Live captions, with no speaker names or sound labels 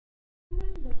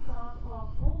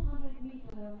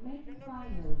meter men's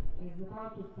final is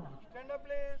about to start. Stand up,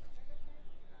 please.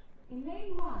 In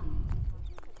lane 1,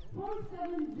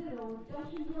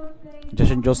 470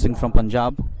 Jashan Joseph Singh from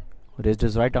Punjab raised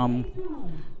his right arm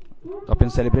up in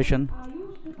celebration.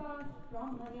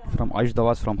 From Ayush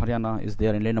Dawaz from Haryana is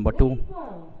there in lane number 2.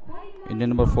 In lane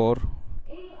number 4,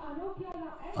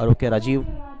 Aroke Rajiv,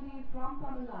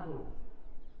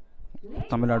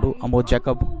 Tamil Nadu. Amoj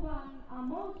Jacob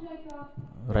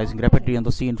rising rapidly on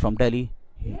the scene from Delhi.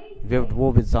 He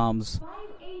waved his arms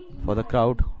for the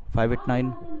crowd.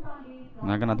 589,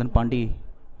 Naganathan Pandey.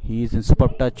 He is in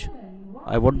superb touch.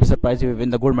 I won't be surprised if we win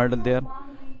the gold medal there.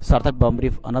 Sarthak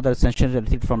Bamri, another sensational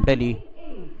athlete from Delhi,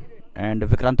 and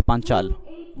Vikrant Panchal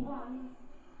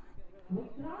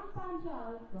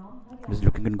is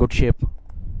looking in good shape,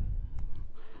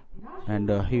 and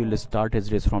he will start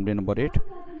his race from day number 8.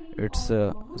 It's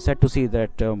sad to see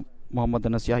that Muhammad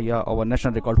Anas Yahya, our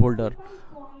national record holder,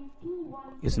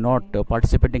 is not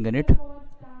participating in it,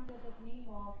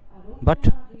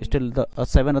 but still the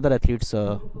 7 other athletes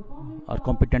are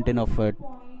competent enough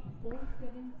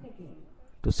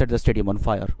to set the stadium on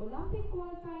fire. Olympic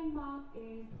qualifying mark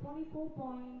is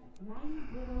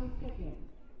 44.90 seconds.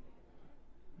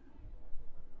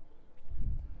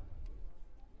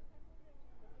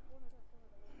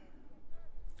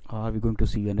 Are we going to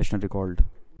see a national record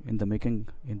in the making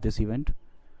in this event?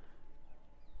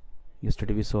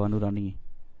 Yesterday we saw Anurani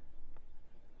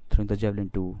throwing the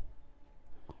javelin to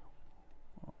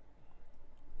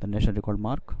the national record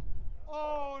mark.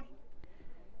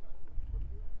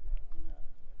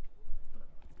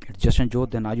 It's Jashan Jo,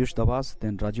 then Ayush Dawaz,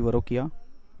 then Rajiv Arokia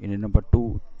in number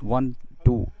 2, 1,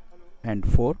 2 and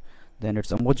 4. Then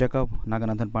it's Amoj Jacob,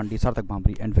 Naganathan Pandey, Sarthak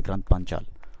Bhamri and Vikrant Panchal.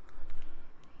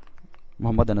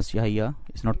 Muhammad Anas Yahya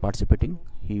is not participating.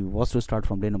 He was to start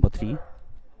from day number 3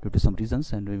 due to some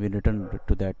reasons, and we will return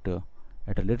to that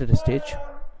at a later stage.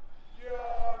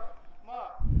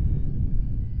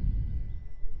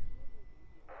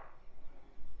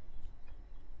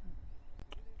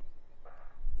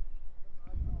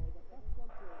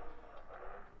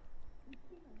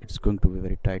 It's going to be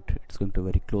very tight. It's going to be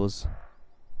very close.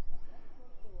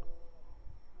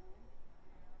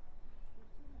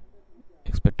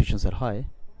 Expectations are high.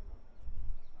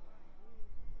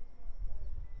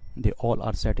 They all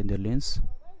are set in their lanes.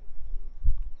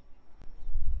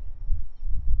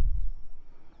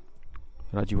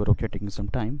 Rajiv Arokia taking some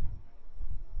time.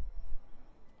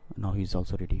 Now he is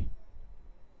also ready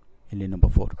in lane number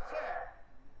 4.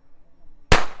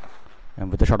 And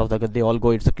with the shot of the gun, they all go.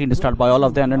 It's a clean start by all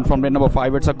of them. And from lane number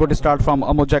 5, it's a good start from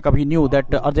Amoj Jacob. He knew that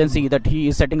urgency, that he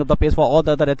is setting up the pace for all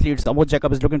the other athletes. Amoj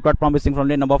Jacob is looking quite promising from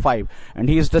lane number 5. And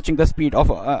he is touching the speed of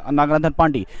Naganathan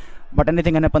Pandey. But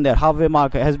anything can happen there. Halfway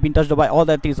mark has been touched by all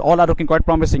the athletes. All are looking quite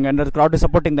promising, and the crowd is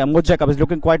supporting them. Amoj Jacob is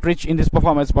looking quite rich in this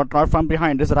performance, but right from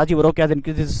behind, this Rajiv Arokia has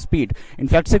increased his speed. In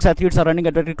fact, 6 athletes are running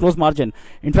at a very close margin.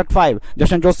 In fact, 5.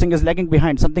 Jashan Joseph Singh is lagging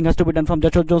behind. Something has to be done from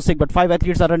Jashan Joseph Singh, but 5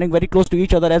 athletes are running very close to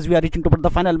each other as we are reaching to the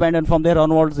final bend, and from there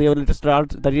onwards, they will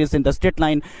start the race in the straight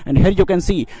line. And here you can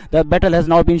see the battle has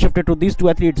now been shifted to these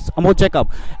 2 athletes, Amoj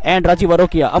Jacob and Rajiv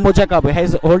Arokia. Amoj Jacob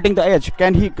is holding the edge.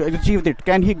 Can he achieve it?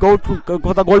 Can he go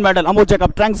for the gold medal? Amoj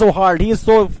Jacob trying so hard. He is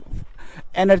so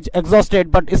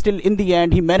exhausted, but still in the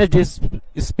end he managed his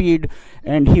speed,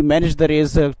 and he managed the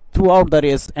race throughout the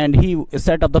race, and he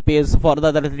set up the pace for the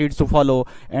other athletes to follow,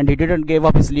 and he didn't give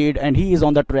up his lead, and he is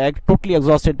on the track totally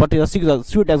exhausted, but it's a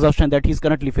sweet exhaustion that he's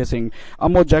currently facing.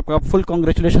 Amoj Jacob, full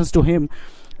congratulations to him,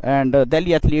 and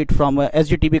Delhi athlete from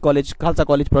SGTB College, Khalsa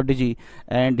College prodigy,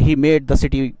 and he made the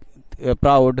city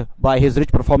proud by his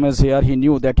rich performance here. He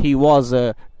knew that he was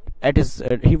to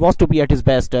be at his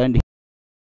best, and